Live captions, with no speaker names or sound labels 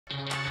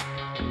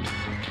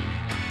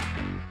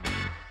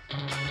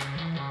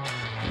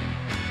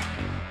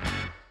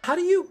how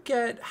do you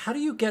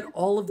get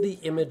all of the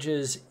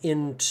images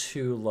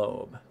into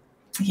Lobe?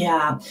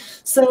 Yeah,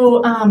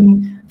 so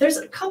there's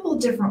a couple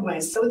different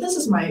ways. So this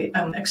is my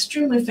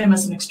extremely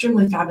famous and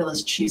extremely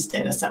fabulous cheese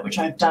data set, which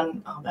I've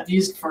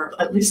used for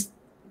at least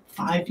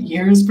 5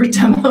 years for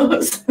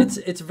demos.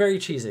 It's very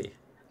cheesy.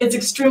 It's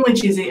extremely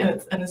cheesy,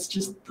 and it's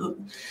just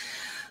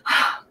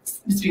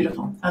it's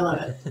beautiful. I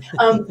love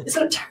it.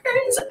 So it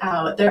turns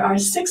out there are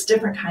 6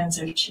 different kinds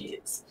of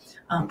cheese.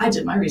 I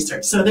did my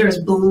research. So there's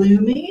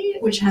bloomy,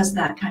 which has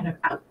that kind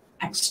of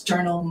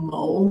external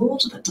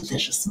mold, the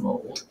delicious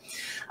mold.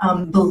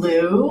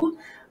 Blue,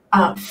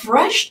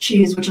 fresh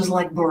cheese, which is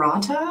like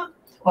burrata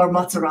or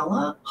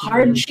mozzarella.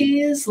 Hard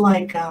cheese,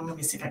 like let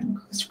me see if I can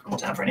scroll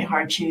down for any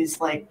hard cheese,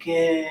 like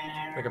a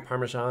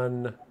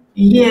Parmesan.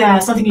 Yeah,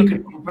 something you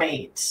could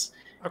grate.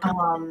 Okay.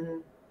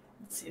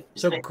 Let's see if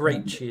so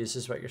great cheese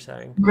is what you're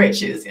saying. Great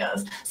cheese,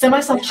 yes.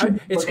 Semi-soft cheese.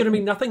 It's going to be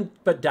nothing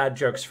but dad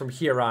jokes from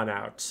here on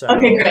out. So.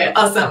 Okay, great,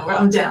 awesome.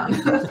 I'm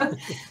down.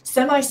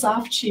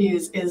 Semi-soft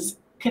cheese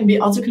can be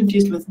also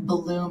confused with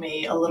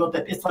bloomy a little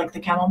bit. It's like the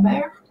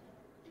camembert.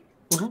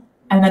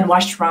 And then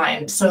washed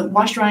rind. So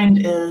washed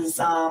rind is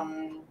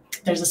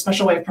there's a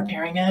special way of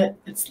preparing it.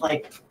 It's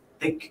like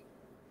they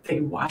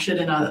wash it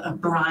in a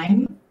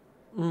brine.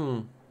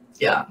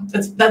 Yeah,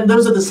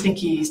 those are the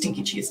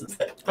stinky cheeses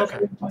that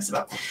everyone talks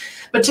about.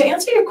 But to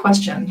answer your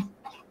question,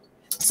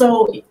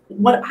 so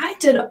what I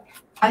did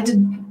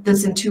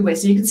this in 2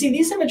 ways. So you can see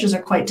these images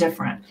are quite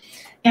different.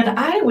 And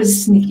I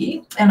was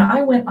sneaky, and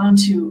I went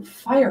onto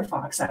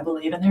Firefox, I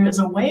believe, and there is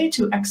a way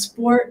to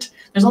export.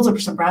 There's also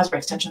some browser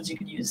extensions you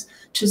can use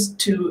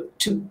to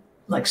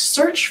like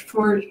search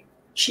for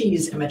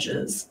cheese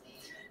images,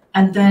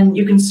 and then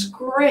you can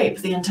scrape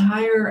the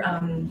entire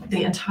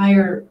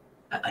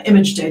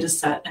image data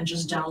set and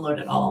just download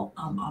it all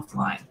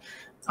offline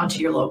onto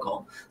your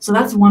local. So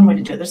that's one way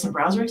to do it. There's some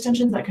browser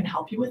extensions that can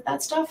help you with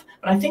that stuff,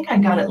 but I think I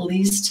got at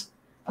least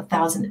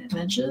 1,000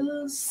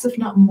 images, if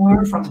not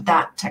more, from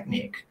that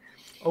technique.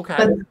 Okay.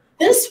 But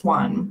this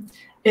one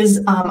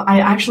is, I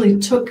actually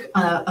took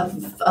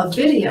a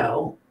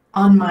video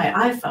on my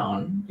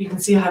iPhone. You can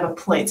see I have a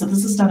plate. So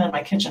this is done in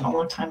my kitchen a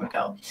long time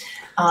ago.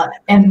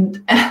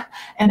 And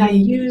I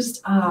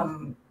used,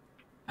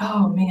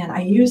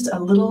 I used a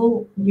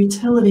little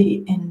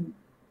utility in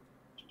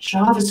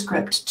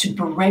JavaScript to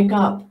break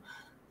up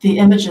the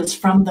images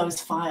from those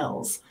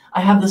files. I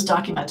have this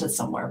documented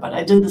somewhere, but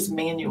I did this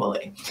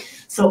manually.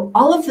 So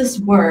all of this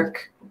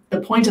work,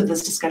 the point of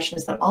this discussion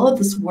is that all of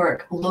this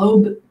work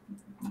Lobe,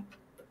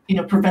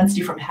 prevents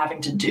you from having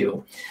to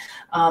do,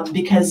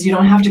 because you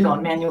don't have to go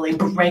and manually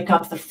break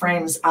up the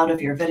frames out of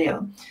your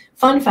video.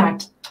 Fun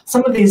fact,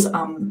 some of these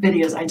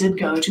videos, I did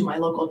go to my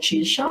local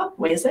cheese shop,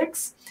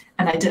 Wazix,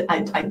 and I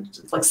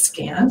like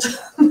scanned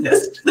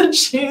the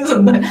cheese,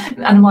 and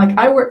I'm like,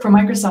 I work for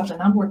Microsoft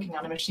and I'm working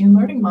on a machine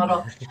learning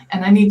model,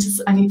 and I need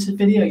to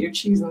video your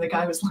cheese. And the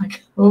guy was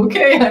like,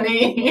 okay,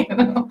 honey,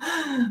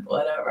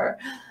 whatever.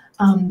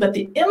 But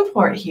the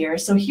import here,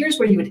 so here's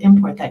where you would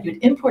import that.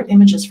 You'd import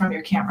images from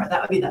your camera.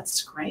 That would be that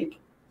scrape.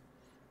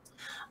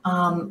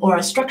 Or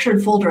a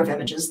structured folder of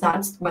images.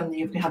 That's when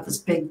you have this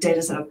big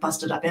data set of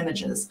busted up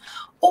images.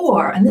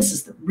 Or, and this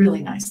is the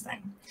really nice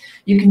thing,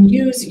 you can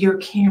use your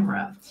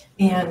camera.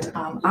 And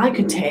I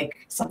could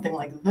take something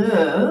like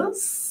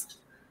this,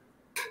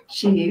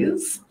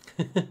 cheese,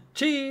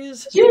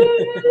 cheese,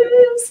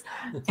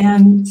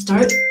 and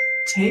start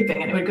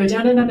taping. And it would go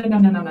down, and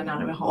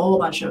a whole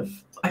bunch of,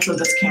 actually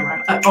this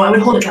camera, I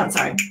would hold it down,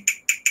 sorry.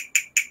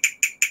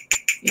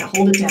 Yeah,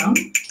 hold it down.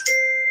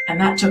 And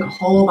that took a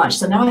whole bunch.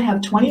 So now I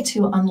have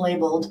 22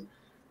 unlabeled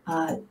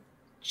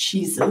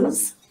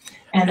cheeses.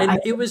 And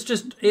it was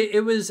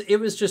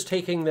just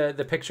taking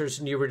the pictures,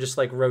 and you were just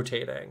like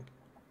rotating.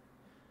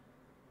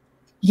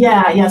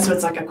 Yeah. So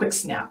it's like a quick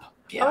snap.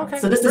 Yeah. Okay.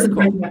 So this isn't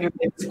breaking up your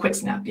video, it's a quick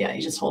snap. Yeah,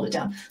 you just hold it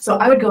down. So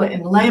I would go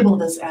and label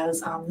this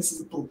as this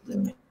is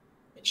bloomy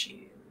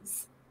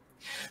cheese.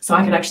 So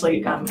I could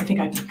actually, I think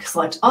I can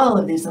select all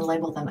of these and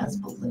label them as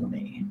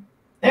bloomy.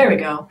 There we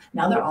go.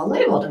 Now they're all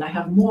labeled, and I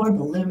have more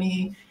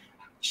bloomy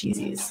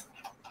cheesies.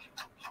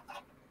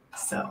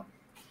 So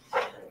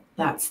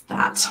that's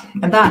that.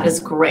 And that is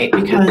great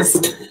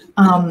because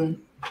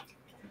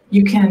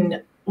you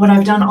can, what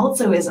I've done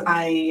also is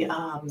I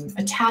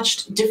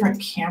attached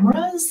different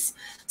cameras.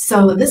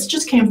 So this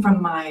just came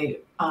from my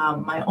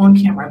my own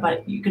camera,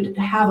 but you could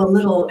have a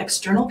little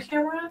external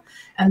camera,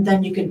 and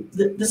then you could,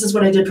 this is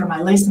what I did for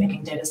my lace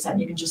making data set.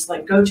 You can just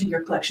like go to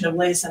your collection of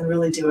lace and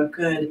really do a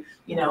good,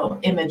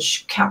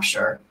 image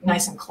capture,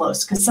 nice and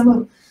close. Because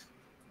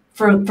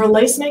for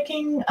lace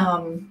making,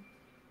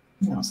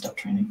 no, stop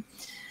training.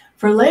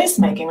 For lace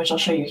making, which I'll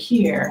show you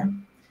here,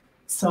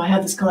 so I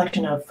have this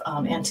collection of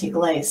antique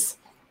lace.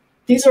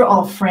 These are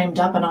all framed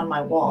up and on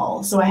my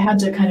wall. So I had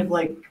to kind of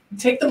like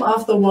take them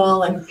off the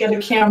wall and get a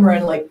camera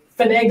and like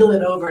finagle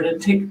it over to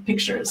take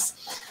pictures.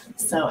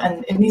 So,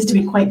 and it needs to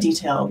be quite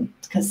detailed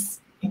because,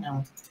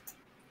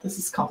 this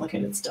is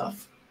complicated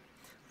stuff.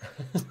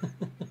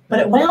 But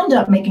it wound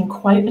up making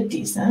quite a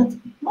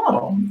decent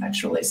model,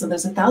 actually. So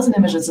there's 1,000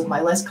 images of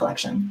my lace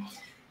collection.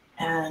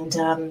 And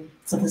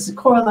so this is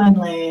Coraline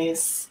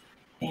lace.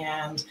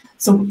 And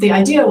so the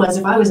idea was,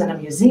 if I was in a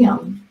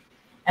museum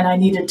and I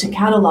needed to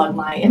catalog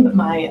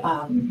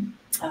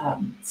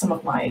some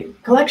of my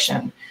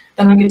collection,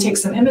 then I could take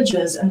some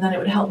images, and then it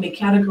would help me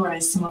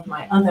categorize some of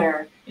my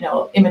other,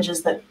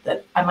 images that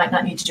I might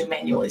not need to do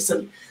manually.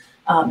 So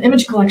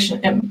image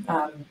collection,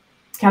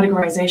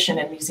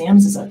 categorization in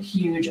museums is a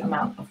huge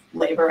amount of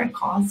labor and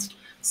cost.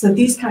 So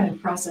these kind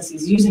of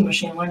processes using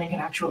machine learning can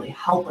actually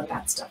help with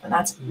that stuff. And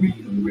that's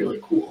really, really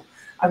cool.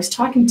 I was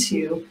talking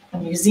to a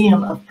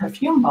museum of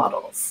perfume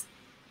bottles,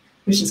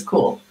 which is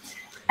cool.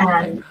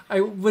 And I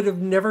would have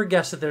never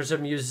guessed that there's a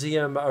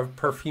museum of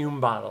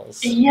perfume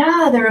bottles.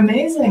 Yeah, they're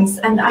amazing.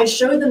 And I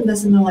showed them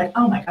this and they're like,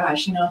 oh my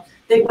gosh,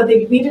 what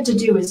they needed to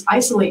do is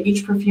isolate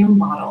each perfume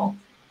bottle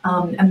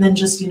and then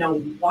just,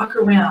 walk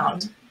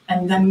around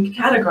and then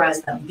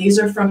categorize them. These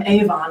are from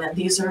Avon, and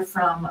these are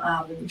from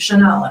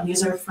Chanel, and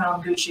these are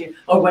from Gucci,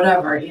 or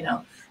whatever,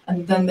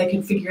 and then they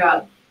can figure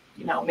out,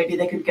 maybe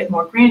they could get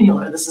more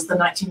granular. This is the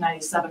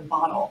 1997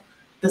 bottle.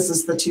 This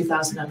is the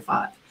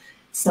 2005.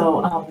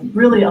 So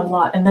really a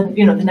lot. And then,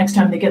 the next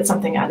time they get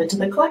something added to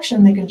the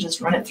collection, they can just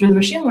run it through the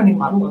machine learning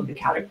model and be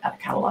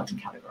cataloged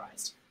and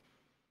categorized.